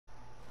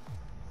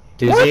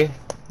Doozy?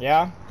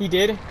 Yeah, he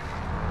did.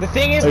 The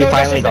thing is, he though,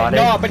 finally got it?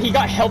 no, but he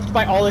got helped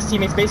by all his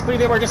teammates. Basically,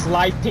 they were just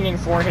live pinging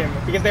for him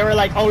because they were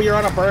like, "Oh, you're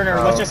on a burner.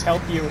 Let's just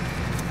help you."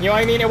 You know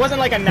what I mean? It wasn't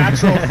like a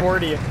natural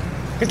 40.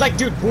 Cause like,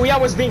 dude,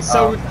 Booyah was being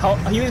so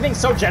he was being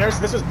so generous.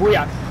 This was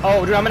Booyah.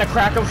 Oh, dude, I'm gonna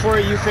crack him for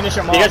you. You finish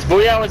him off. Because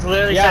Booyah was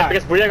literally set,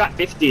 because Booyah got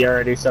 50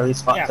 already, so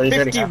he's fine. Yeah, so he's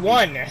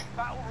 51.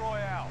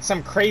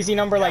 Some crazy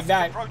number like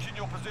that.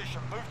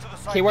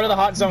 Okay, what are the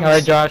hot zones?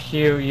 Alright, Josh,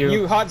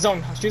 you hot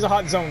zone. Choose a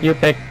hot zone. You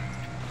pick.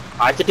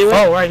 I have to do it?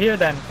 Oh, right here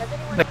then.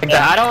 Like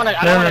yeah, I don't wanna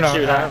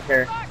shoot, I no. don't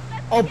care.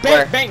 Oh,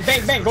 bank.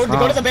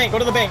 Go to the bank, go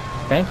to the bank.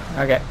 Bank?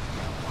 Okay.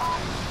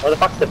 Where the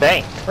fuck's the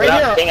bank? Right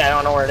here. Thing, I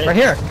don't know where it is. Right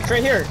here. It's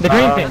right here. The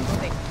green thing.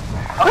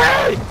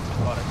 Okay!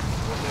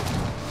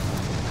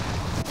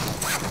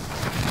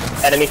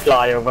 Enemy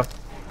flyover.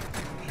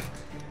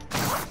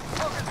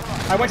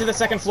 I went to the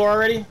second floor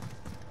already.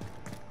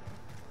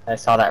 I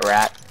saw that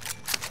rat.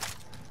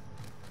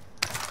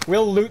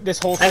 We'll loot this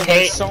whole thing. I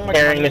hate so much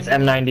carrying money. this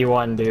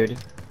M91, dude.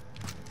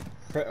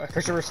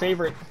 Christopher's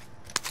favorite.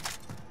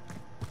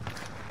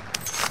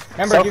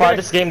 Remember, so far,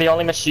 this game, the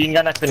only machine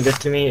gun that's been good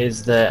to me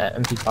is the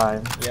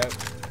MP5. Yep.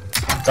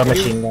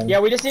 Submachine gun. Yeah,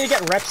 we just need to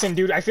get reps in,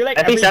 dude. I feel like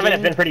MP7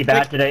 has been pretty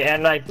bad today,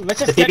 and like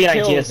let's the just get PP19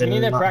 kills. has been We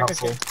need to not practice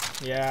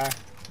helpful. it. Yeah,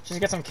 just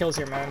get some kills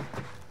here, man.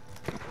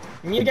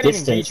 We need to get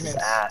Distance engagements.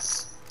 is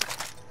ass.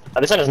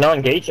 Oh, this one has no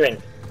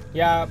engagement.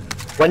 Yeah.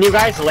 When you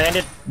guys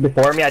landed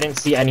before me, I didn't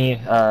see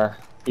any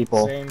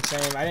people. Same.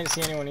 I didn't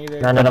see anyone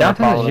either. None of them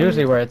Downtown is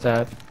usually where it's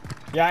at.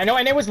 Yeah, I know,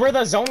 and it was where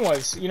the zone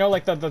was. You know,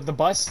 like the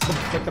bus,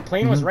 the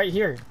plane was right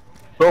here.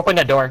 Who opened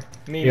the door?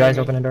 Me. You guys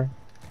open the door?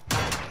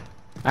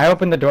 I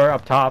opened the door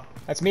up top.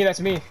 That's me.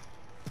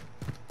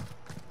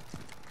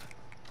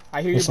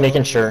 I hear you. Just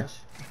making sure.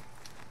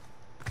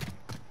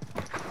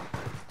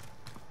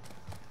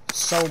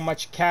 So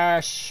much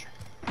cash.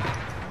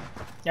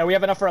 Yeah, we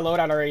have enough for a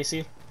loadout already,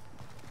 see?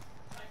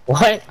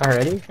 What?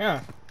 Already? Yeah.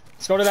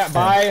 Let's go to that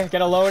buy,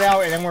 get a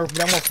loadout, and then we'll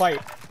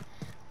fight.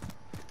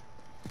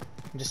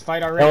 Just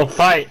fight already. No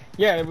fight.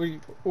 Yeah,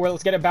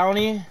 let's get a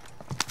bounty.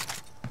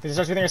 This is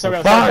everything let's get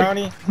a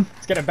bounty.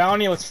 Let's get a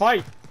bounty, let's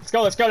fight. Let's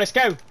go.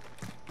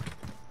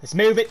 Let's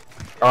move it.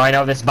 Oh, I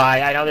know this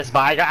buy.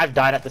 I've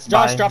died at this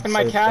buy. Josh, dropping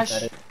my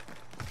cash.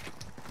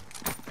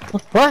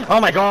 What? Oh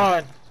my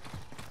god.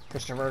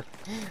 Christopher.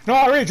 No,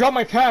 I already dropped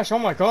my cash. Oh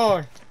my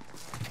god.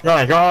 Oh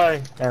my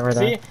god.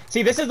 Yeah,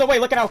 See, this is the way.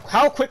 Look at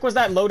how quick was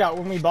that loadout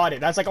when we bought it.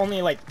 That's like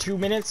only like 2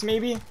 minutes,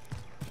 maybe.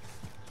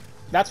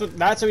 That's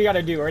what we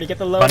gotta do. Already get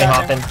the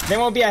loadout. Then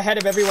we'll be ahead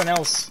of everyone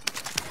else.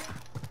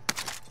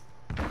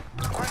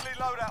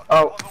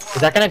 Oh,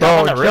 is that gonna go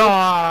on the roof?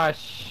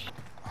 Josh!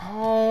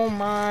 Oh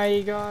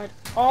my god.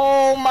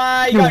 Oh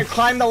my god.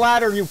 Climb the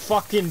ladder, you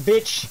fucking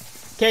bitch.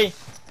 Okay,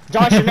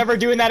 Josh, you're never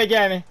doing that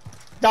again.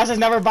 Josh is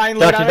never buying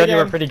loadout again. Josh, you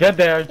were pretty good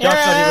there. Josh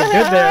thought he was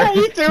good there.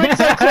 He threw it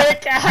so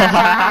quick.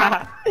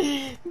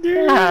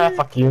 Dude.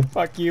 Fuck you.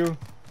 Fuck you.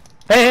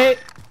 Hey!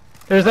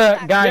 There's a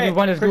guy who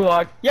won his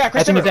gulag. Yeah,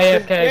 Christopher. I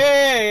think he's AFK.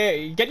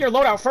 Hey, get your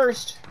loadout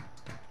first.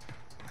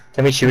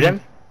 Can we shoot him?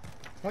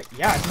 What?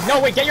 Yeah. No,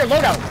 wait, get your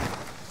loadout.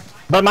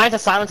 But mine's a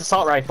silenced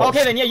assault rifle.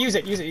 Okay, then yeah, use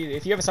it.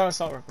 If you have a silenced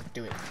assault rifle,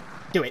 do it.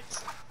 Do it.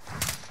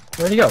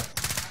 Where'd he go?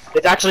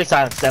 It's actually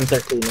silenced,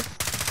 M13.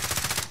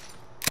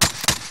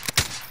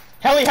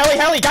 Heli,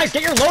 guys,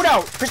 get your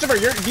loadout. Christopher,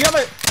 you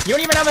don't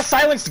even have a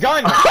silenced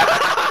gun.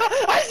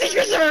 I see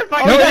Christopher.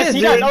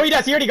 He does. Oh, he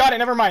does. He already got it.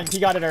 Never mind. He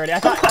got it already. I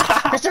thought,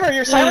 Christopher,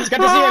 your silenced gun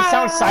doesn't even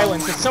sound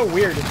silenced. It's so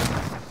weird.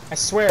 I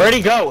swear. Where'd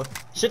he go?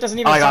 Shit doesn't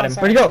even sound silenced.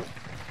 Where'd he go?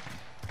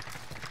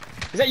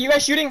 Is that you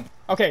guys shooting?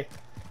 Okay.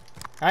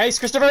 Nice,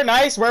 Christopher.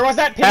 Nice. Where was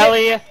that?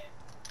 Heli.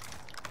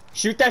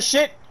 Shoot that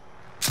shit.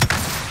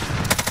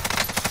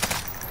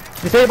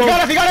 Disabled.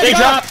 He got it. They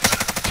dropped.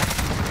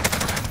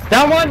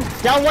 Down one.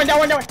 They're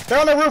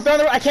on the roof.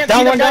 I can't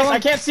see them, guys. I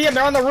can't see them.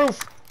 They're on the roof.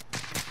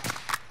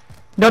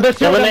 No, there's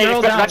two of them.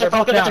 Eliminated. Got your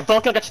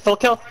full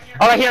kill.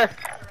 Oh, right here.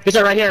 These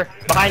are right here.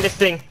 Behind this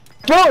thing.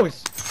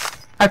 Froze.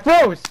 I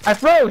froze.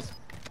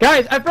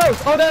 Guys, I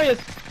froze. Oh, there he is.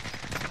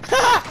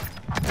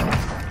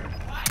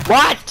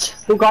 What?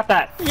 Who got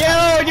that?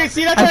 Yo, dude,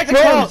 see, that's what I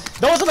call.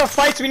 Those are the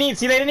fights we need.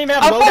 See, they didn't even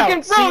have loadout. I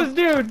fucking froze,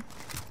 dude.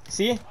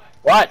 See?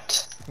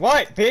 What?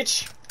 What,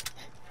 bitch?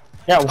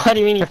 Yeah, what do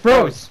you mean you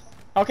froze?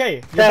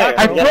 Okay,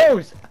 I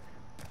froze.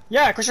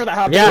 Yeah, Christopher, that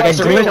happened. Yeah, to us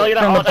they too. drew it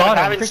from the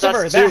bottom.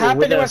 Christopher, that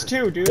happened to us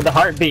too, dude. With the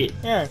heartbeat.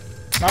 Yeah,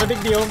 not a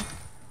big deal.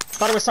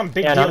 Thought it was some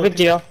big deal. Yeah, not a big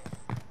deal.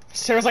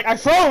 Sarah's like, I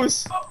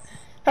froze.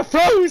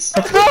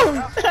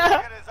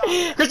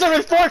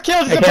 Christopher, 4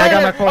 kills. He's a I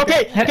player.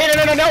 Okay,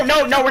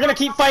 no. We're gonna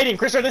keep fighting,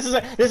 Christopher. This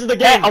is the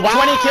game. Hey, wow.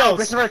 20 kills.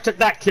 Christopher took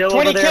that kill.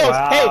 20 over there. kills.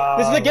 Wow. Hey,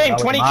 this is the game.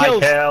 20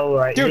 kills. Kill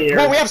right dude, here.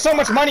 bro, we have so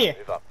much money.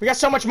 We got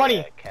so much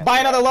money. Buy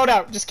another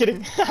loadout. Just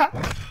kidding.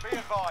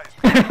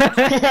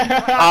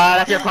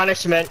 That's your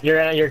punishment.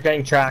 You're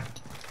getting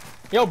tracked.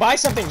 Yo, buy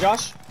something,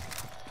 Josh.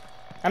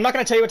 I'm not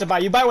gonna tell you what to buy.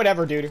 You buy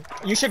whatever, dude.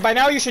 You should by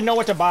now. You should know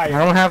what to buy.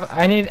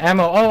 I need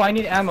ammo. Oh, I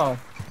need ammo.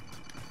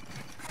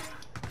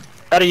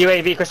 Got a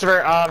UAV,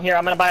 Christopher. Here,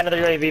 I'm gonna buy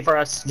another UAV for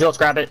us. Jules,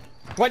 grab it.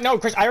 What? No,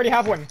 Chris. I already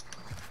have one.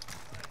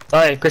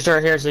 Alright, Christopher,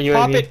 here's the UAV.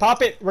 Pop it,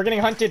 pop it. We're getting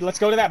hunted. Let's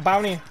go to that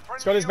bounty.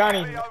 Let's go to this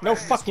bounty. No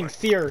fucking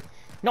fear.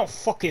 No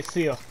fucking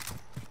fear.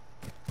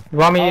 You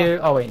want me to...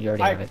 Oh wait, you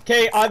already have it.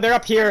 Okay, they're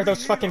up here,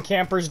 those fucking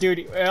campers,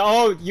 dude.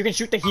 Oh, you can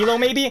shoot the helo,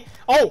 maybe?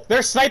 Oh,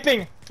 they're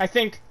sniping, I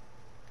think.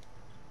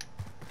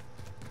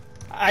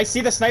 I see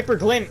the sniper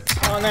glint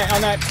on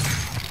that.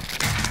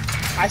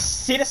 I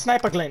see the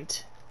sniper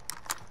glint.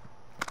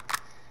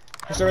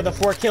 Christopher, the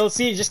 4 kills.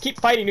 See, just keep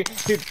fighting, dude.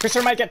 Dude,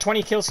 Christopher might get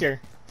 20 kills here.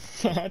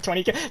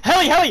 20 kills.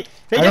 Heli!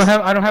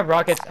 I don't have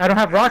rockets. I don't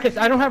have rockets.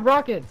 I don't have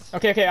rockets.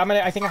 Okay, okay.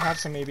 I think I have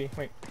some, maybe.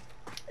 Wait.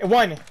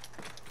 1.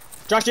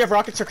 Josh, do you have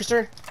rockets for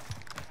Christopher?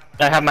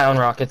 I have my own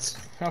rockets.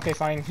 Okay,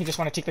 fine. You just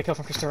want to take the kill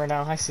from Christopher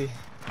now. I see.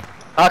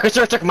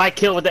 Christopher took my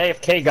kill with the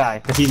AFK guy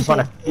because he's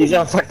gonna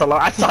fuck the low.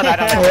 I saw that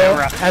on the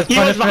camera. As He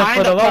was punishment behind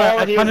for the the pole.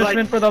 loadout. As He was punishment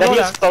like, for the he was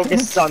loadout.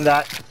 focused on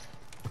that.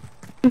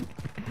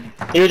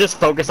 He was just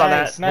focused on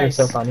Nice, that. nice. It was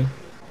so funny.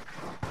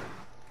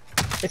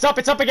 It's up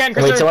again,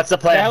 Christopher. Wait, so what's the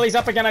plan? The heli's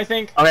up again, I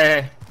think.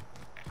 Okay.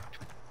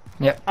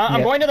 Yep. I'm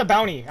yep. going to the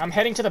bounty. I'm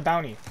heading to the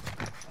bounty.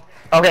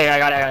 Okay, I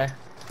got it.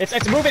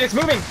 It's moving, it's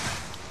moving!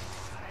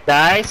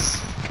 Nice.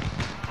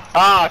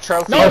 Ah,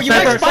 trophy. No, you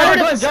sniper, guys fired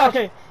sniper, at the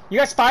okay. You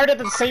guys fired at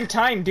the same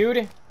time,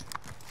 dude.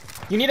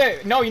 You need a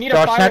you need a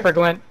Josh, fire. sniper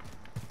glint.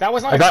 That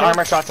was not I a got shot.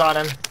 armor shots on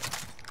him.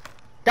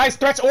 Guys,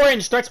 threats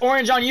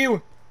orange on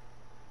you.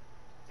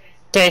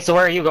 Okay, so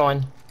where are you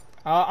going?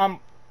 I'm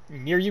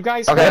near you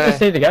guys. Okay. We have to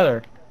stay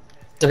together.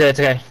 It's okay, it's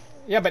okay.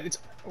 Yeah, but it's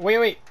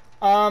wait.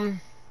 No,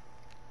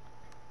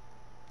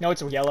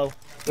 it's yellow.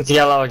 It's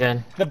yellow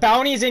again. The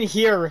bounty's in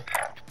here.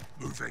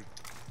 Moving.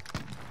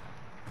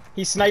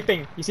 He's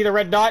sniping. You see the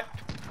red dot?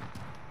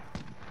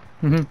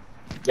 Mhm.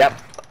 Yep.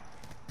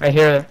 I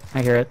hear it.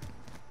 I hear it.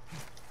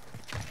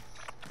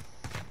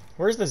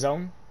 Where's the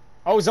zone?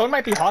 Oh, zone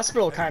might be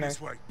hospital, kind of.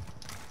 This way.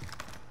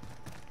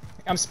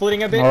 I'm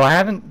splitting a bit. Well, I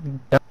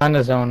haven't done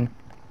the zone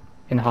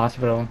in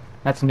hospital.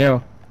 That's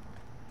new.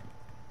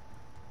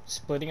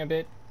 Splitting a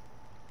bit.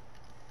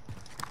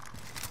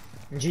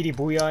 GD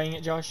booyahing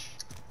it, Josh.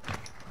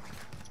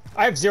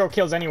 I have 0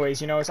 kills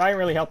anyways, you know, so I ain't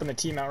really helping the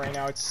team out right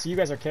now. It's you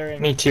guys are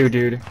carrying. Me too,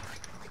 dude.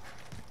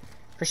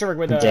 Christopher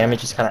with The the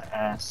damage is kind of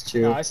ass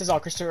too. No, this is all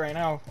Christopher right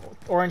now.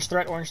 Orange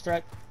threat.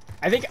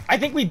 I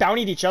think we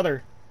bountied each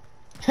other.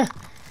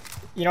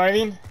 You know what I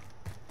mean?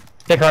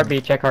 Check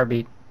heartbeat. Check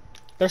heartbeat.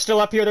 They're still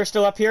up here.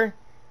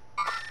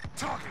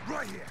 Target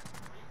right here.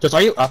 Just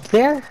are you up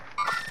there?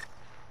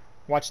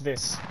 Watch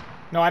this.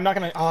 No, I'm not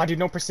gonna. Oh, dude,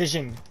 no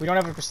precision. We don't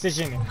have a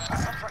precision.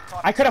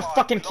 I could have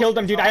fucking killed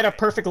them, dude. I had a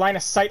perfect line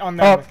of sight on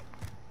them. Oh.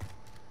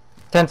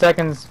 10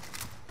 seconds.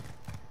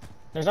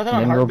 There's nothing And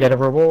on then we'll heartbeat. get a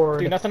reward.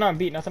 Dude, nothing on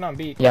beat. Nothing on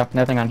beat. Yep,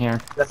 nothing on here.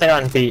 Nothing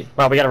on beat.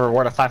 Well, we got a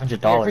reward of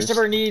 $500. Yeah,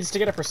 Christopher needs to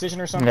get a precision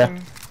or something.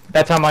 Yeah.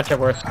 That's how much it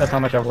worth. That's how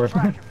much it worth.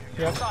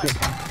 Yep.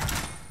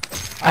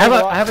 I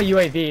have a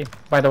UAV,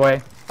 by the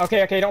way.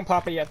 Okay, don't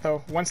pop it yet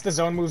though. Once the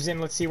zone moves in,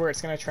 let's see where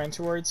it's gonna trend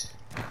towards.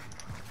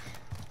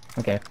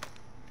 Okay.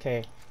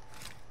 Okay.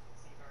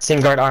 Seam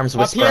guard arms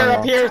whisper.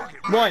 Up here.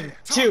 1,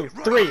 2,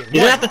 3. Is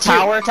that the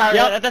tower?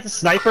 Yep. That's the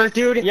sniper,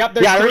 dude? Yep,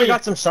 there's yeah, I already 3.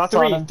 got some shots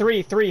on him.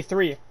 3.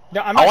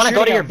 No, I'm I not want to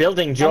go to shooting your him.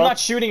 building, Joel. I'm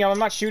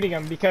not shooting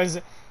him because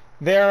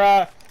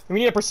they're we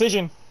need a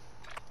precision.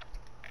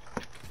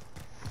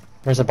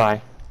 Where's a buy?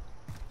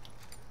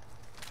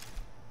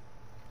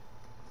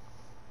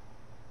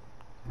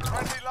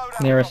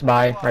 Nearest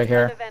buy, right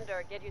here.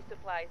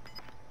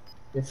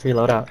 Your free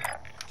loadout.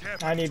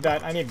 I need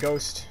that. I need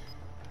ghost.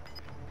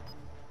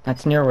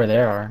 That's near where they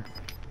are.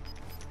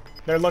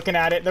 They're looking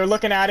at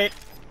it.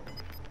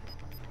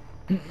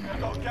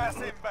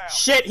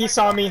 Shit, he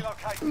saw me.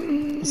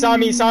 He saw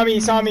me.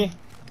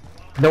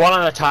 The one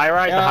on the tie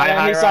rise, the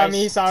high he saw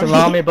me.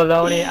 Salami,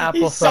 bologna,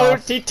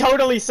 applesauce. He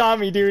totally saw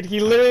me, dude. He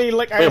literally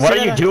looked. Wait, what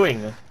are you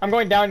doing? I'm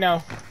going down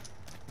now.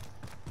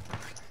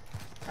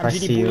 I'm I GD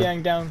see you.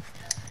 booyahing down.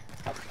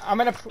 I'm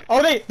gonna.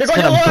 Oh, they're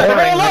going to the kinda loadout.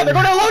 boring, They're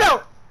going to the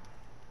loadout.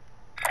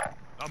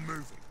 I'm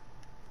moving.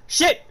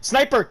 Shit,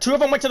 sniper. 2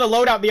 of them went to the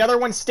loadout. The other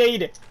one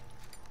stayed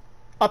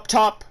up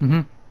top.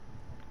 Mhm.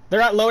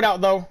 They're at loadout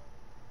though.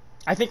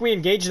 I think we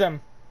engage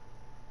them.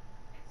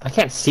 I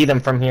can't see them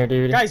from here,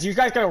 dude. Guys, you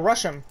guys gotta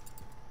rush them.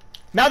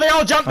 Now they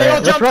all jump.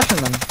 Alright, let's rush them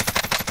then.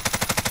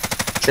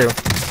 True.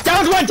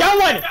 Down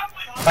one.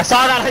 I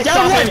saw that. I Down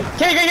saw one. him.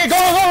 Okay,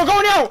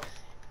 go now.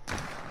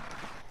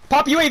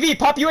 Pop UAV.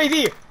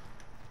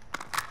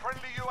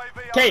 Friendly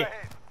UAV Okay.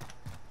 overhead.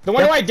 The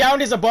one who I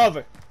downed is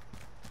above.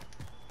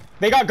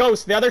 They got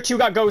ghost. The other 2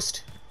 got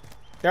ghost.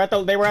 They were at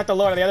the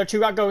loadout. The other 2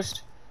 got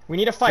ghost. We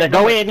need to fight. Yeah,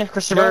 go in,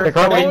 Christopher.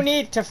 Go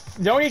in.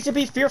 Don't need to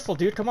be fearful,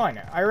 dude. Come on.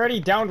 I already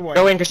downed one.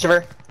 Go in,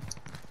 Christopher.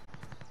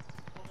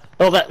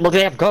 Oh, look,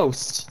 they have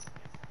ghosts.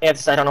 Yeah,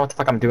 I don't know what the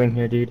fuck I'm doing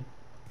here, dude.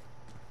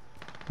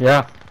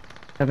 Yeah.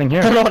 Nothing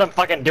I don't here. know what I'm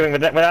fucking doing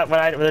with that.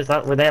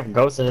 When they have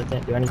ghosts, I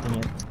can't do anything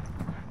here.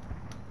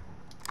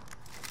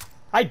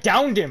 I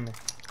downed him.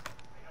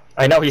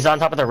 I know he's on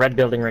top of the red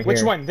building right Which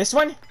here. one? This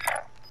one?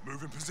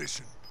 Move in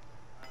position.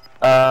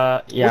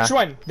 Yeah. Which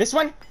one? This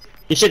one?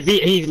 He should be.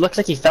 He looks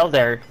like he fell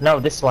there. No,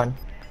 this one.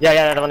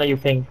 Yeah, the one that you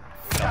pinged.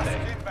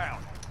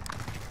 Inbound.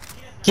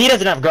 He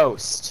doesn't have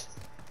ghost.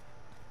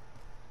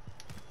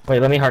 Wait,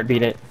 let me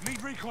heartbeat it.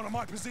 Need recon on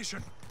my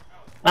position.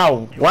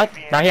 Oh, what?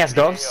 Now he has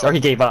ghost? Or he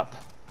gave up?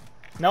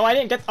 No, I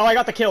didn't get. Oh, I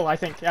got the kill. I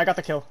think. Yeah, I got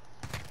the kill.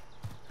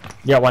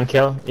 Yeah, 1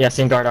 kill. Yeah,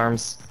 same guard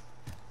arms.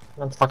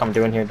 What the fuck I'm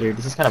doing here, dude?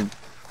 This is kind of...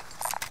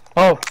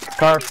 Oh,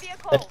 car.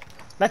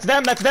 That's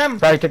them. That's them.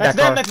 Sorry, took That's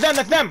that them. car. That's them.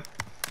 That's them.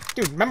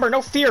 Dude, remember,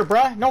 no fear,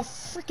 bruh. No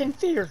freaking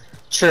fear.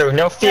 True,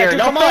 no Yeah, fear, dude,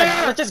 no come fear!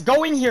 on. Let's just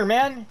go in here,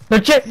 man. They're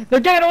getting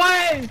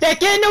away! They're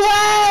getting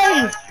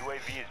away!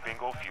 UAV is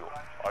bingo fuel.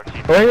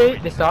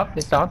 Wait, they stopped.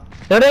 They stopped.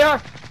 There they are.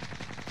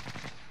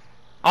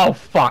 Oh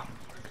fuck!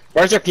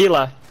 Where's your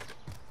Pila?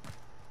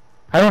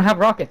 I don't have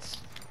rockets.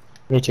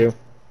 Me too.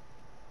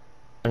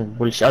 And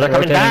they're coming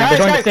Rotating. back! They're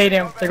going Guys. to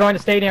stadium. They're going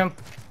to stadium.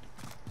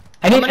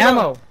 I need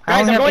ammo.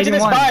 I Guys, only I'm have going to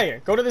this 81.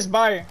 buy. Go to this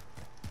buy.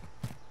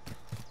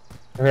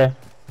 Okay.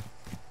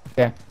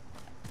 Okay.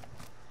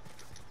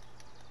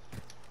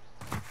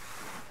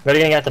 What are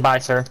you gonna get to buy,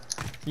 sir?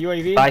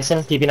 UAV.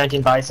 Bison?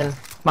 PP-19 Bison?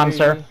 Mom,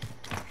 sir.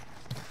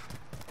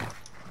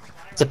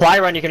 Supply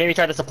run, you can maybe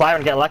try the supply run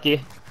and get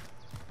lucky.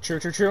 True,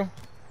 true, true. I'm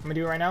gonna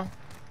do it right now.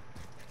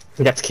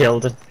 He gets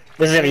killed.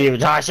 This is gonna be you,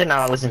 Josh. I should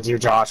not listen to you,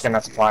 Josh.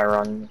 Gonna supply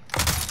run.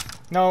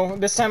 No,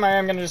 this time I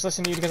am gonna just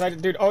listen to you because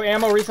dude, oh,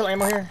 ammo, refill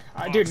ammo here.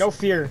 Dude, no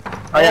fear.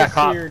 Oh yeah, no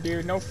cop. fear,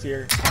 dude, no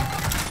fear.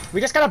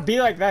 We just gotta be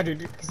like that, dude,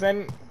 because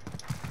then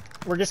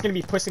we're just gonna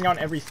be pushing on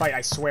every fight,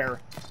 I swear.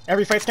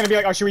 Every fight's gonna be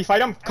like, oh, should we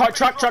fight him?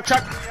 Truck.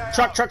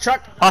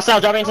 Hostile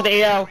dropping into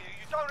the AO. You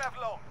don't have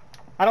long.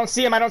 I don't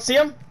see him, I don't see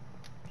him.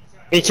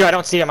 Me too, I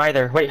don't see him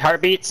either. Wait,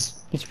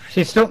 heartbeats?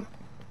 She's still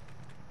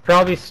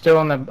probably still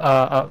on the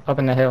up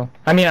in the hill.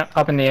 I mean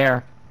up in the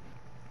air.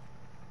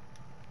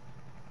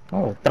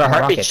 Oh, But our more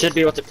heartbeat rockets. should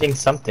be able to ping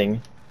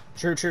something.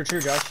 True,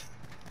 Josh.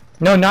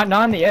 No, not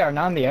in the air.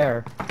 Not in the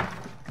air.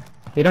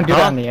 They don't do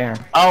that in the air.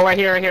 Oh, right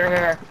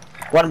here.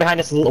 One behind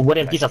this little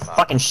wooden piece of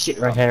fucking shit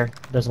right here.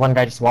 There's one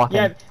guy just walking.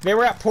 Yeah, they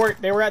were at port.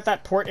 They were at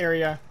that port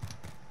area.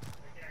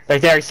 Right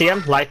there, you see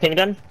him? Live pinged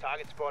him.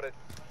 Target spotted.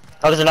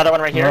 Oh, there's another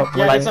one right here.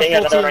 Yeah, Live there's a ping, full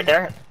another one team. right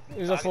there.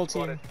 There's a full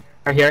team.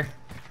 Right here.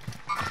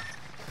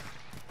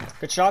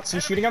 Good shots.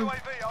 You shooting him?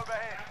 UAV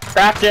overhead.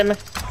 Trapped him.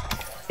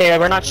 Hey,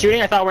 we're not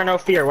shooting? I thought we're no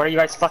fear. What are you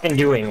guys fucking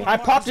doing? I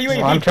popped the UAV.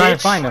 Well, I'm trying to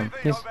bitch. find him.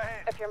 UAV He's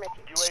overhead.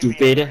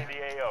 Stupid. UAV in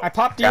the AO. I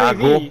popped the Yeah, UAV.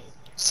 cool.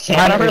 I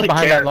behind, don't really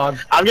behind care. that log.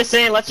 I'm just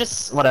saying, let's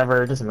just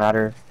whatever. It doesn't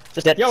matter.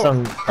 Just get Yo,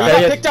 some. he There got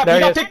he is, picked up. there He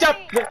he got is. picked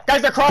up.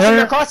 Guys, they're crossing. There.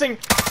 They're crossing.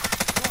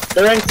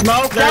 They're in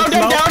smoke. They're in Downed him.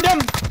 smoke. Downed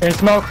him. There's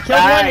smoke.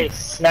 Killed one.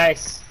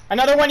 Nice.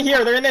 Another one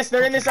here. They're in this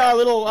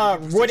little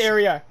wood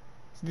area.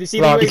 Do you see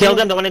Log. the You UAV? killed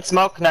him. The one in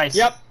smoke. Nice.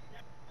 Yep.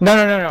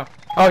 No.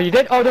 Oh, you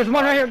did? Oh, there's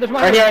one right here. There's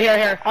one Right right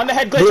here. On the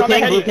head glitch. Blue on the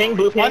ping, heady. blue ping,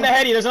 blue ping. On the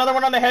heady. There's another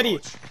one on the heady.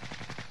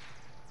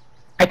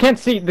 I can't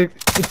see.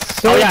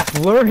 It's so Oh, yeah.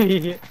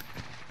 blurry.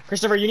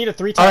 Christopher, you need a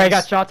 3 times. Alright, I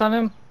got shots on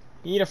him.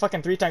 You need a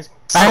fucking 3 times.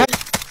 I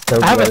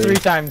So have it blurry.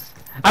 3 times.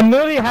 I'm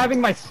literally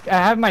having I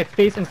have my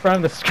face in front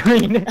of the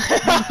screen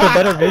for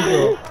better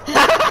visual.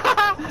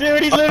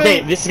 Dude, he's Okay,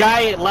 literally. this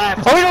guy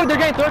left. Oh no, they're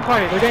getting third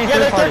party. They're getting Yeah,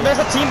 third party. there's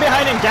a team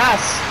behind in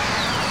gas.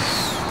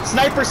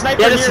 Sniper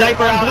Yeah, the here.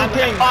 sniper. Blue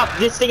ping. Fuck,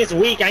 this thing is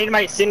weak. I need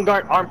my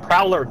Singard arm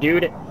prowler,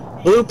 dude.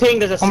 Blue ping.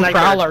 There's a I'm sniper.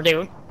 Prowler,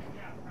 dude.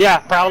 Yeah,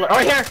 prowler. Oh,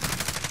 here.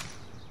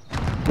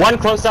 One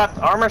close up.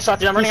 Armor shot.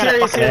 Dude, I'm running out of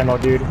here, fucking he's here. ammo,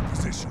 dude.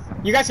 Position.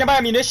 You guys can buy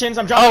munitions.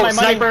 I'm dropping Oh, my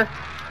money. sniper.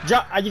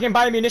 You can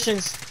buy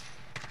munitions.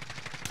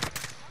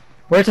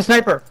 Where's the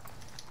sniper?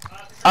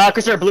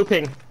 Christopher, blue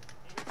ping.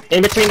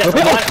 In between the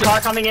Okay. one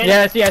car coming in.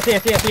 Yeah, I see.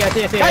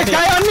 Guys,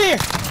 guy on me.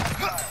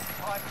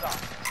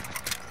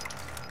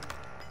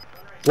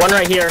 One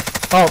right here.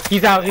 Oh,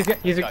 he's out. He's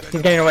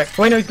getting away.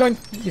 Wait, no, he's going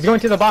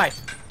to the buy.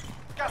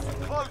 Gas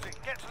is closing.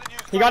 Get to the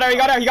news. He got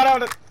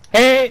out.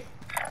 Hey,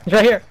 he's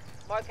right here.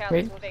 Mark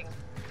Wait. moving.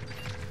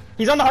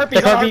 He's on the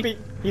heartbeat. The heartbeat.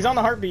 He's on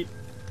the heartbeat.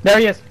 There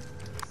he is.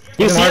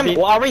 You He's see on him? heartbeat.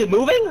 Well, are we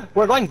moving?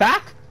 We're going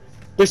back?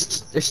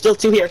 There's still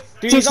 2 here.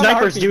 Dude, 2 he's on the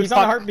snipers, heartbeat. dude. He's on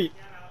the Fuck. heartbeat.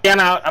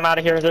 Yeah, I'm out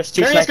of here. There's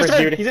 2 There he is, snipers,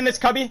 Christopher. dude. He's in this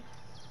cubby.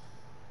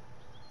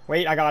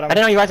 Wait, I got him. I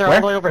didn't know you guys are all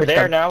Where? the way over Where's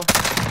there that? now.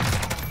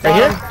 Right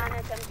here.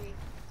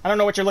 I don't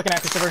know what you're looking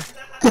at, Christopher.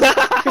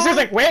 Christopher's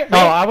like, wait. Oh,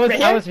 I was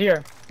right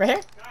here. Right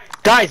here?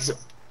 Guys,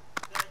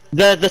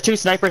 the 2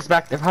 snipers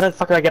back there. How the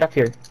fuck do I get up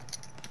here?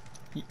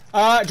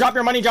 Drop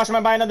your money, Josh. I'm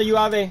gonna buy another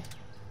UAV.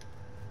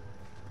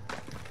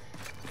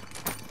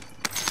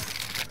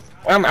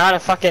 I'm out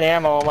of fucking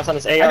ammo almost on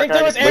this AR. I think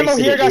there was just ammo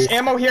wasted here, it, Josh. dude.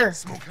 Ammo here.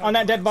 On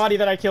that dead body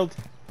that I killed.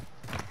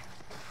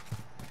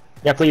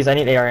 Yeah, please, I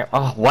need AR.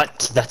 Oh,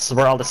 what? That's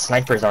where all the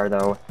snipers are,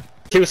 though.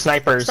 2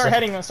 snipers. Start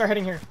heading. Let's start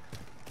heading here.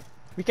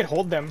 We could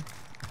hold them,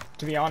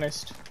 to be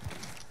honest.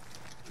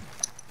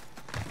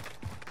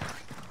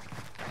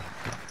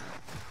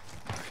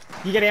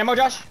 You get ammo,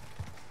 Josh?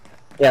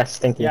 Yes,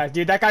 thank you. Yeah,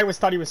 dude, that guy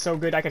thought he was so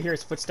good. I could hear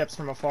his footsteps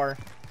from afar.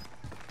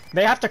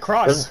 They have to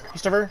cross,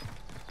 Christopher.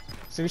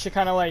 So we should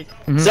kind of like.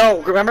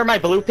 So, remember my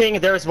blue ping?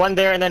 There was one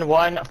there and then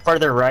one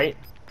further right.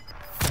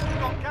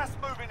 Got gas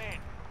moving in.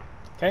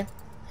 Okay.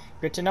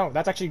 Good to know.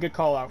 That's actually a good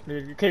call out.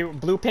 Okay,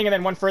 blue ping and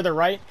then one further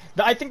right.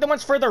 I think the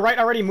ones further right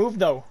already moved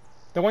though.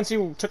 The ones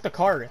who took the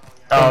car.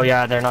 Oh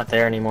yeah, they're not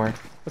there anymore.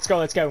 Let's go,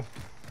 let's go.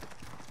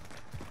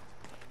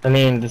 I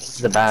mean,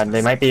 this is bad.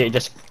 They might be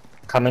just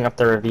coming up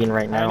the ravine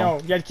right now. I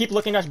know. Yeah, keep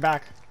looking us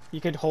back. You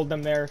could hold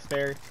them there if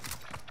they're...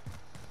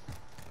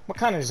 What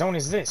kind of zone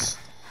is this?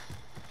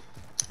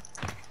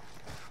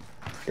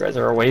 You guys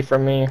are away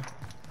from me.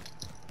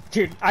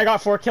 Dude, I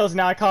got 4 kills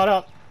now. I caught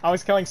up. I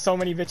was killing so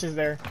many bitches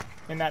there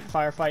in that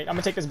firefight. I'm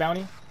gonna take this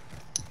bounty.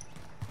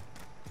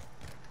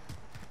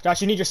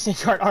 Josh, you need your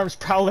sync guard arms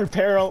prowler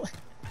barrel.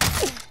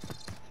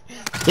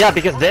 Yeah,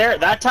 because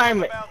that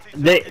time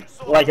they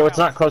like it's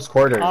not close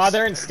quarters. Aw,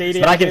 they're in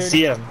stadium. But I can dude.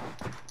 see them.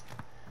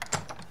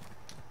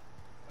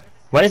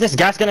 When is this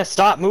gas gonna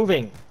stop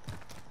moving?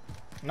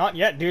 Not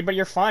yet, dude, but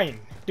you're fine.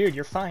 Dude,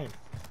 you're fine.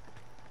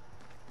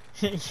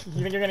 You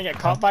think you're gonna get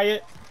caught by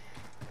it?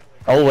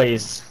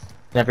 Always.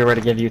 Everywhere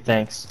to give you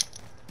thanks.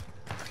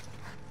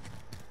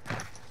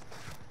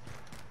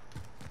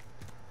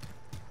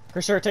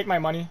 For sure, take my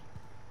money.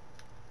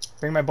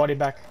 Bring my body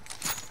back.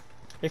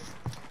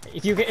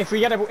 If we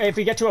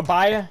get to a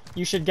buy,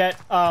 you should get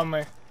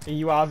a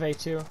UAV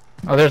too.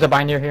 Oh, there's a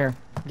binder here.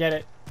 Get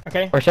it,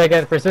 okay? Or should I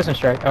get a precision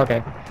strike?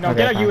 Okay. No, okay,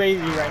 get a fine.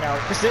 UAV right now.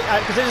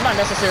 Precision's not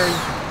necessary.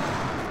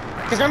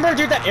 Because remember,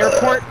 dude, that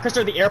airport,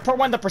 Christopher, the airport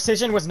one, the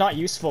precision was not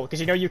useful because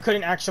you know you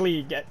couldn't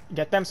actually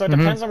get them. So it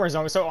depends on where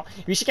zone. So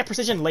you should get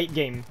precision late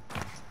game.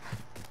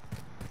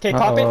 Okay,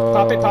 pop it,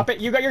 pop it, pop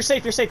it. You're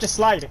safe. You're safe. Just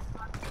slide.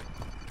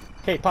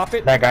 Okay, pop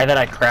it. That guy that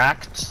I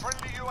cracked.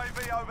 Friendly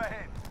UAV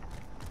overhead.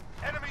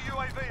 Enemy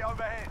UAV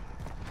overhead.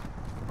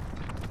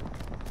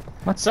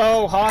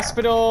 So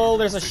hospital,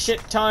 there's a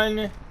shit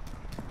ton.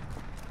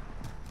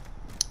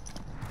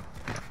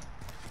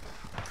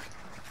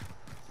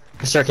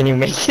 Sir, can you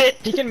make it?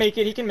 He can make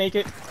it. He can make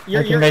it.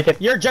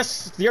 You're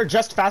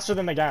just faster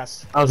than the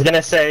gas. I was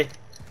gonna say,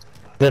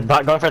 going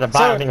for the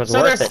bot, I think was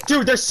worth it.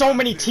 Dude, there's so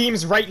many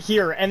teams right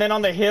here, and then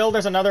on the hill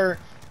there's another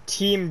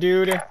team,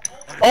 dude.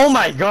 Oh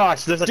my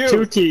gosh, there's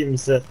 2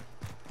 teams.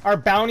 Our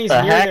bounty's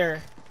The near heck?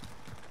 there.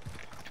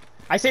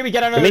 I say we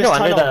get under Can we this go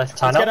tunnel. under the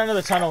tunnel? Let's get under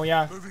the tunnel,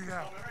 yeah. Moving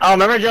out. Oh,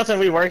 remember Jilton,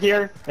 we were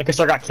here, and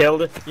Crystal got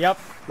killed? Yep.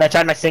 And I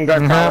tried my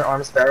Singard power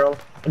arms barrel.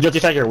 And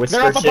Jilton tried your whisper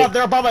They're up shit. above.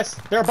 They're above us.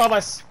 They're above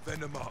us.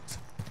 Vendor marked.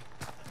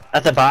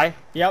 At the buy?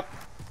 Yep.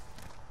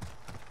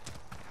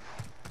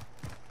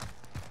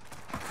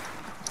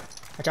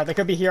 Watch out, they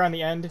could be here on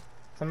the end.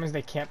 Sometimes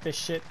they camp this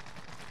shit.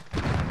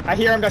 I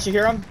hear them. Does you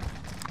hear them?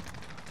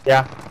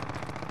 Yeah.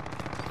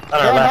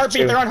 They're on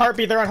heartbeat. They're on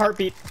heartbeat. They're on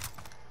heartbeat.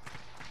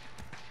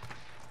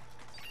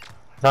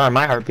 Not on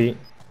my heartbeat.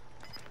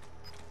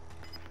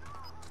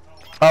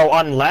 Oh,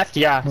 on left?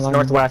 Yeah, it's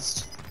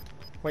northwest.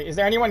 Wait, is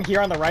there anyone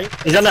here on the right?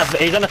 He's on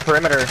the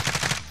perimeter.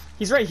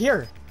 He's right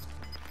here.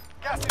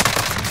 Gas is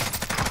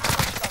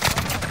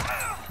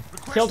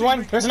Killed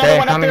one. There's another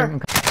one up there.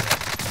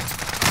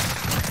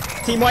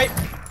 Team white.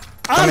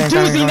 I'm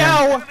doozy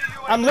now.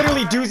 I'm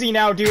literally doozy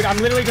now, dude. I'm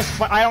literally just.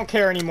 I don't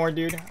care anymore,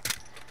 dude.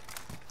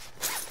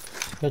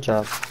 Good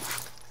job.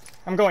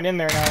 I'm going in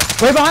there now.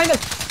 Way behind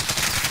us!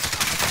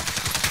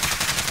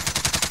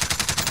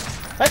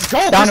 Let's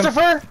go, Down him.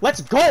 Christopher.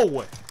 Let's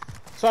go.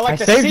 So I like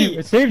to saved see. you.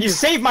 It saved you. You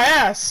saved my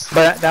ass.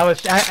 But that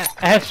was I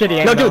had shitty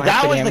aim. No, though, dude,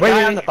 that I had was shitty the aim. Wait, guy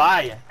wait, on the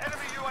buy. enemy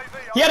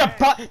UAV He had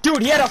a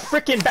dude. He had a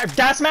freaking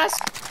gas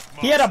mask.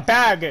 He had a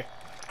bag.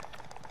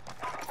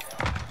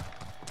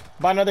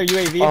 Bought another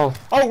UAV.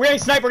 Oh, we're getting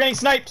sniped. We're getting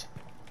sniped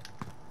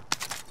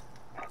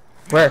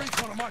Where?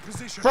 Recon on my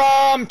position.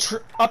 from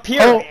up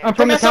here. Oh, I'm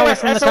from the towers.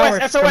 SOS. From the SOS.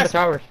 towers. SOS. From the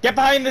towers. Get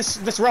behind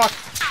this rock.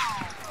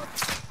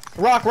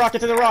 Rock.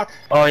 Get to the rock.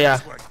 Oh, yeah.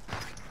 This way.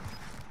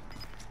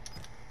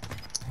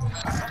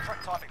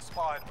 Contract time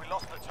expired. We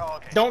lost the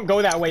target. Don't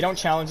go that way. Don't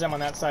challenge them on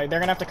that side. They're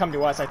gonna have to come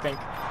to us, I think.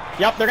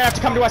 Yep, they're gonna have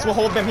to come to us. We'll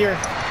hold them here.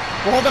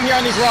 We'll hold them here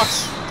on these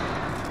rocks.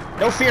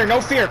 No fear, no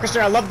fear.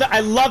 Christopher, I love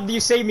that you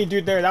saved me,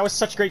 dude, there. That was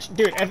such great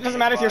dude, it doesn't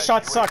matter if your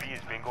shots suck. UAV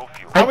is bingo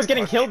fuel. I was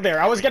getting killed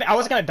there. I was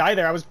gonna die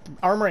there. I was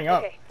armoring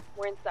up. Okay,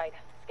 we're inside.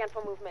 Scan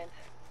for movement.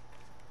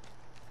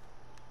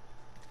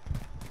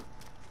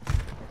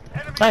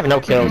 I have no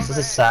kills. This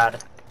is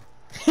sad.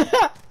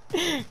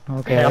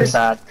 Okay. I'm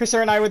sad.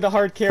 Christopher and I with the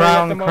hard carry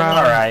at the moment.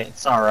 Alright,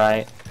 it's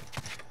alright.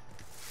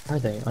 Are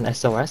they on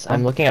SOS?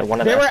 I'm looking at one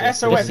of They the were SOS.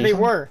 SOS, they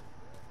were.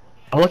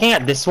 I'm looking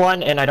at this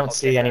one and I don't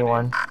see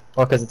anyone.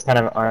 Well, because it's kind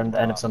of on the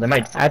end of something.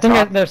 They might. I think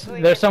that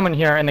there's someone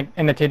here in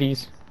the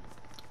titties.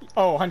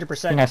 Oh, I think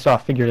 100%. I saw a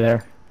figure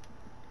there.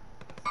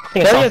 I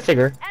think I saw a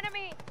figure.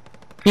 Enemy!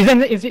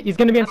 He's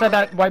gonna be inside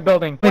that white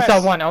building. Only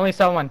saw one. I only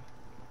saw one.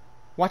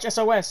 Watch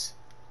SOS.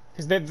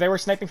 Because they were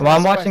sniping from Well,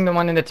 I'm SOS. watching the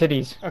one in the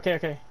titties.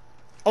 Okay.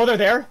 Oh, they're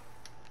there?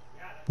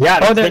 Yeah,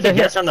 Oh, they're they're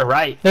here. on the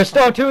right. There's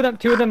still two of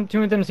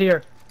them's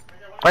here.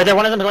 Right there,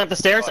 one of them going up the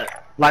stairs.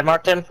 Live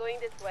marked him. Going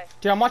this way.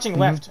 Dude, I'm watching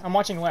left. I'm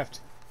watching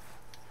left.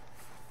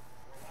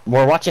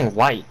 We're watching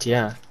white,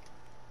 yeah.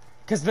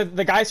 Because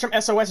the guys from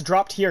SOS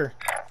dropped here.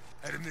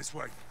 Heading this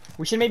way.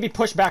 We should maybe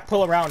push back,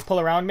 pull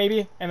around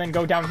maybe, and then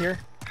go down here.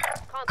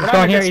 We're He's not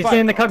going in a here. good He's spot.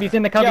 in the cubbies. He's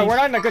in the cubbies. Yeah, we're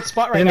not in a good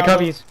spot right He's in now.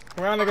 the cubbies.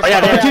 We're not in a good Oh, yeah,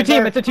 spot. they're It's a Yeah,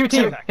 two-team. It's a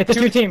two-team. It's a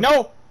two-team.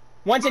 No,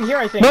 one's in here,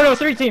 I think. No,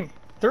 three-team.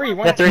 Three.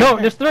 One. Yeah, three. No,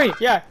 there's three.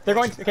 Yeah, they're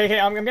going. Okay,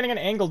 I'm getting an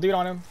angle, dude,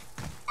 on him.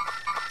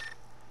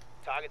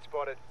 Target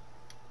spotted.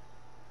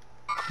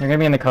 They're gonna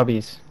be in the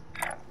cubbies.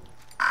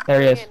 There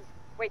he is.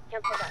 Wait,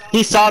 cancel that.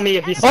 He saw me.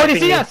 He's Oh, did he sniping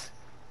see me. us?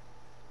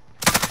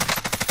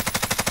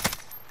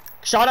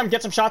 Shot him.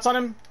 Get some shots on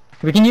him.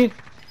 We can use.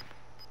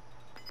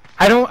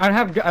 I don't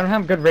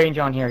have good range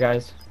on here,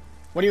 guys.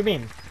 What do you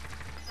mean?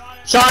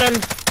 Shot him.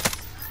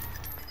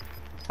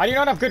 How do you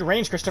not have good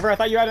range, Christopher? I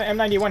thought you had an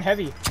M91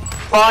 heavy.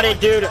 Spotted,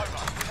 dude.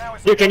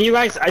 Dude, can you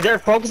guys? They're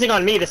focusing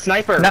on me, the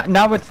sniper.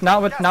 Not with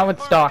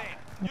stock.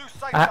 New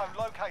safe I- zone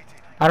located.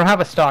 I don't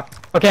have a stock.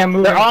 Okay, I'm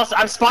moving. They're also.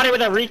 I'm spotted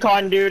with a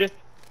recon, dude.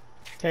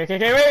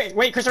 Okay,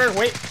 wait, Christopher,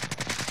 wait.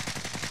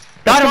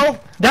 Got Let's him. go.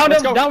 Down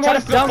Let's him. go. Down Try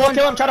one. to Down full one.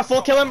 kill him. Try to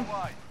full kill him.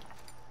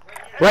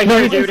 Right No,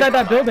 here, he's dude. inside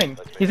that building.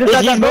 He's He's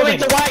inside that moving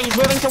building. to white. He's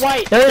moving to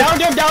white. There he is.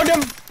 Downed him. Downed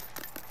him.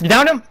 You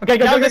downed him? Okay,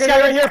 go, Down go, this go, guy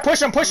go, right go. here.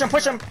 Push him. Push him.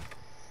 Push him.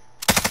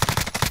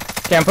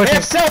 Okay, I'm They pushing.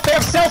 have self. They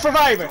have self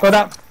revive. Go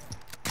down.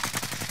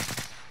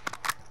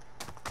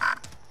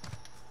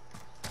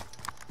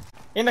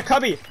 In the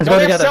cubby. Let's No, go they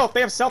have together. self.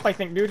 They have self, I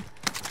think, dude.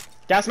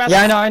 Gas mask.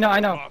 Yeah, I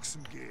know. Mark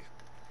some gear.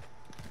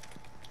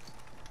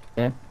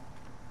 Okay.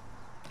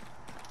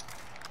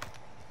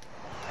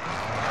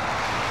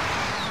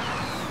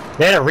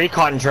 They had a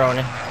recon drone.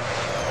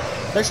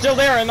 They're still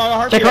there and on the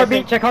heartbeat. Check I heartbeat.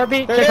 think. Check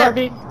heartbeat. They're Check there.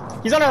 heartbeat.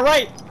 He's on our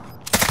right.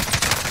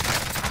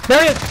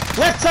 There he is.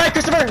 Left side,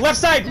 Christopher. Left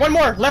side. One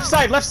more. Left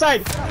side. Left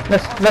side.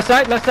 Left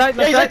side. Left side.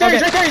 Yeah, Left he's right side. there. Okay.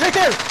 He's right there. He's right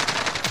there.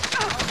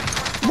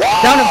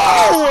 Down him.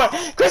 Oh,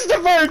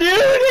 Christopher,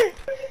 dude.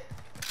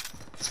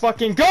 Let's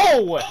fucking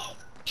go.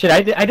 Shit,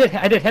 I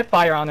did hip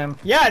fire on him.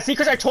 Yeah, see,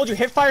 Chris, I told you,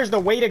 hip fire is the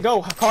way to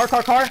go. Car.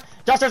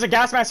 Josh, there's a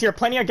gas mask here.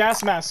 Plenty of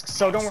gas masks,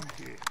 so don't.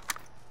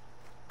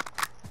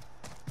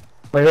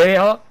 Wait,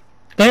 hold up.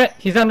 Damn it,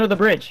 he's under the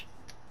bridge.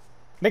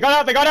 They got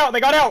out. He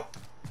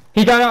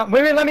got out.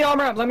 Wait, let me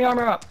armor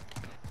up.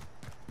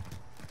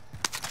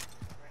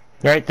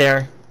 Right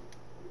there.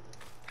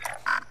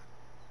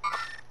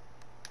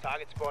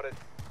 Target spotted.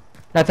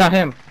 That's not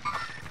him.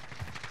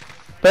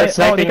 They're Oh, they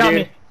sniping, got dude.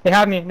 me. They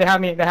have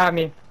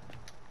me.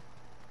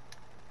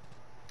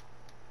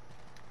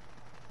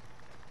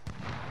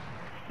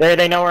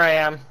 They know where I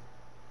am.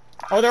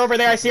 Oh, they're over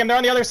there. I see them. They're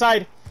on the other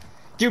side.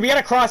 Dude, we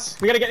gotta cross.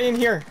 We gotta get in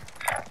here.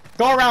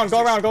 Go around.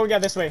 Go, yeah,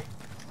 this way.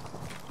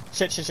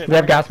 Shit. They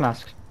have gas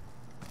masks.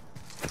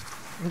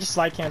 I'm just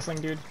slide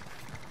canceling, dude.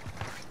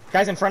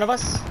 Guys in front of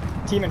us.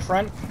 Team in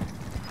front.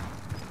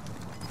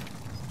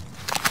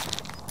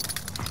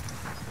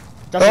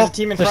 Justin's a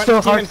team in they're front.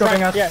 still team in hard-scoping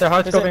front. us. Yeah, They're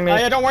hard-scoping me.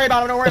 Yeah, don't worry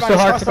about it. They're still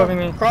hard-scoping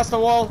me. Cross the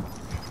wall.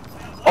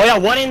 Oh yeah,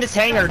 one in this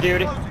hangar,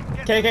 dude.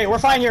 Okay, we're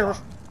fine here.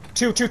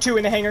 Two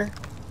in the hangar.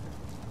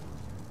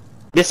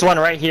 This one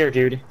right here,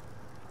 dude.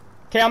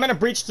 Okay, I'm gonna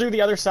breach through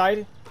the other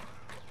side.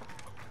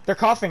 They're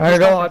coughing. I'm gonna He's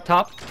go coughing. up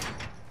top.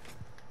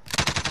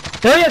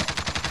 There he is!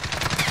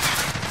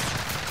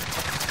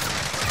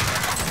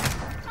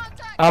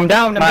 I'm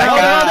down. My down.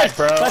 God,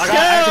 bro. Let's I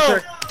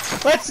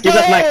got- Let's go! He's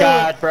like, my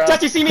God, bro.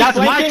 Just you see me That's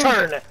flanking? my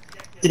turn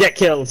to get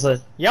kills.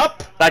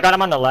 Yup. I got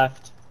him on the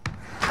left.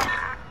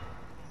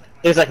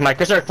 There's like my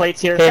Christopher plates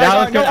here. Okay, Guys,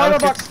 that was no good. armor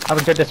box. That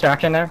was a good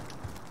distraction there.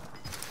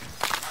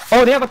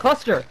 Oh, they have a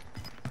cluster.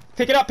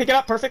 Pick it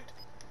up, perfect.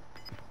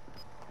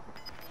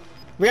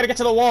 We gotta get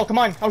to the wall, come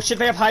on. Oh shit,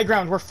 they have high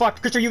ground, we're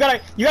fucked. Christopher, you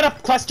gotta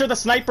cluster the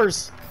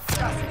snipers.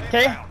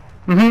 Okay?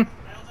 Mm-hmm.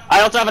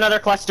 I also have another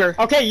cluster.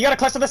 Okay, you gotta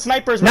cluster the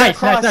snipers. Nice,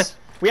 we gotta cross. nice.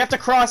 We have to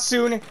cross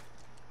soon.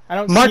 I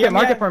don't Mark see it, him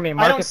mark yet. it for me, I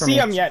mark don't it for see me.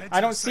 him yet. I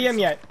don't see him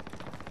yet.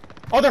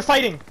 Oh, they're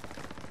fighting.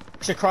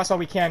 We should cross while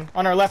we can.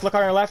 On our left, look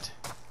on our left.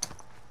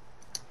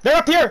 They're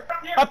up here!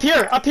 Up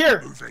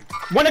here! Moving.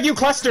 One of you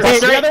cluster. Hey,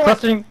 The other one,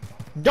 clustering.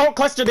 don't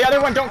cluster. The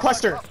other one, don't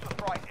cluster.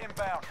 Right,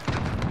 inbound.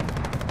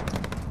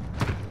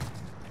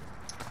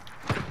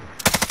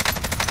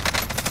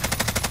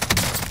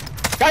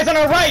 Guys on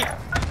our right!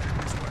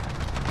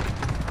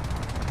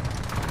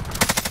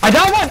 I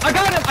got one! I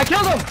got him! I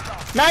killed him!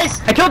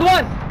 Nice! I killed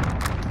one!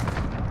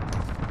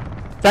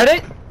 Is that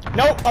it?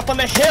 Nope, up on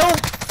the hill.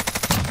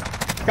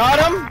 Got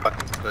him.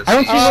 I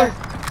don't see where...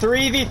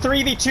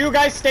 3v2,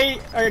 guys, stay,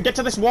 get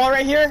to this wall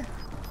right here.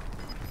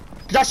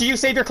 Josh, did you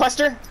save your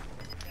cluster?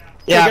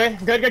 Yeah.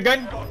 Okay, good. Gas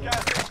inbound.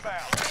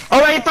 Oh,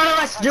 right in front of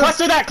us, dude.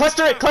 Cluster that,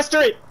 cluster it.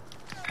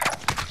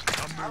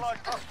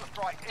 Allied cluster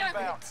strike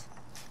inbound.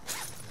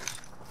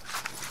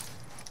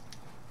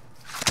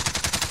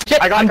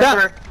 Shit, I got I'm down.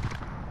 Christopher.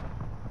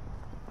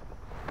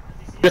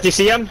 Did you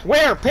see him?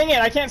 Where? Ping it,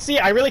 I can't see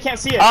it, I really can't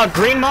see it.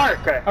 Green mark.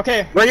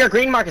 Okay, Where your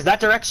green mark is that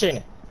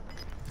direction.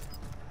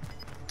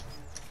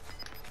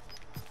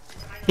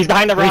 He's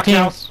behind the Three rock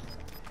now. teams.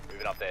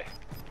 Moving up there.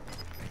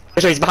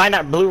 So he's behind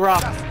that blue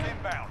rock.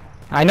 Inbound.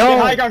 I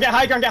get know.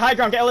 high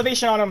ground, get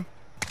elevation on him.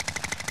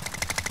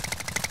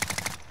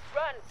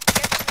 Run.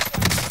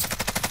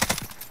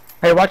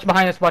 Hey, watch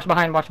behind us, watch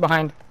behind.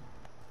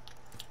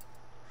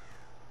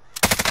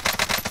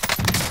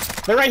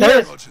 They're right There here.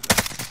 it is. Roger that.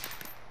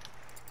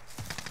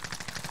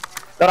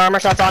 Got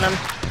armor shots on him.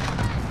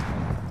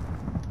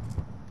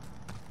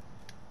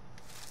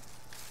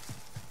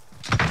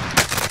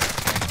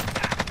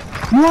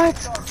 What?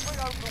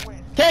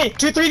 Okay,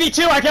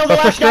 3v2. I killed the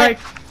Go for last guy. strike.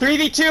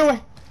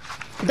 3v2.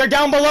 They're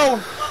down below.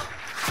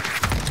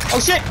 Oh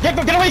shit! Get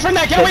away from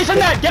that! Get away from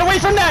that! Get away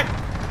from that!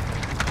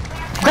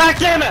 Crack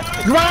him!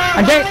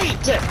 I'm dead.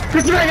 Right!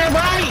 Christopher, you're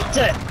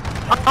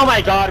right! Oh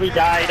my god, we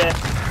died.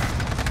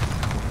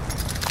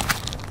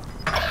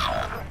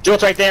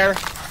 Jules right there.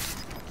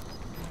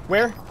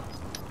 Where?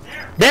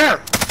 There!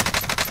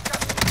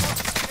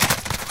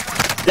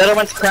 The other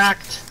one's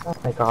cracked. Oh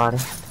my god.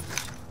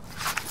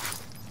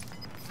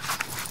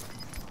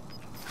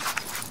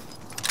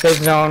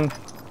 Safe zone.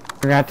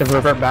 We're gonna have to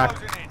revert back.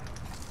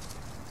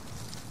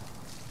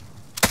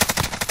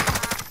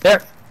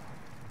 There.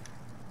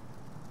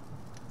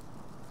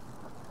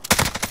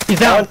 He's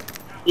down.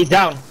 He's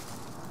down.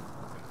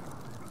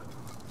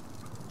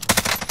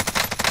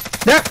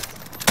 There.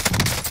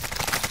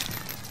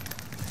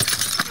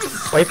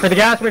 Wait for the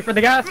gas. Wait for the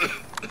gas.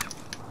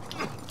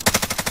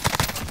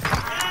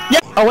 Yeah.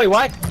 Oh wait,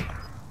 what?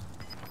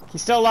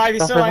 He's still alive.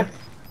 He's still alive.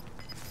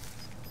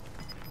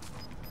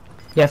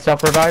 Yeah,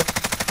 self revive.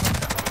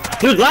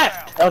 Dude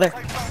left. Oh there.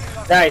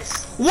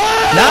 Nice. Whoa!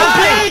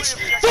 Nice!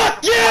 Bitch!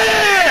 Fuck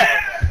yeah!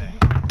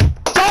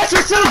 Josh,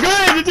 you're so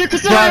good, dude.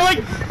 Cause Josh.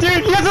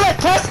 dude, you guys are like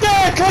Custer.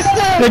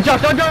 Good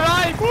Josh on your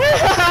right.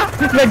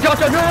 Good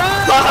Josh on your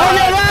right. Oh,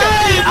 you're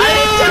right, I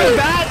did dude. too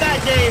bad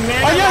that game,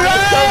 man. Oh, you're I was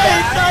so right.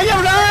 bad. Oh,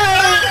 you're right.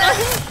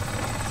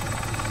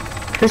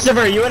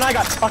 Christopher, you and I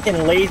got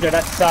fucking laser.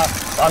 That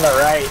sucks. On the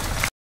right.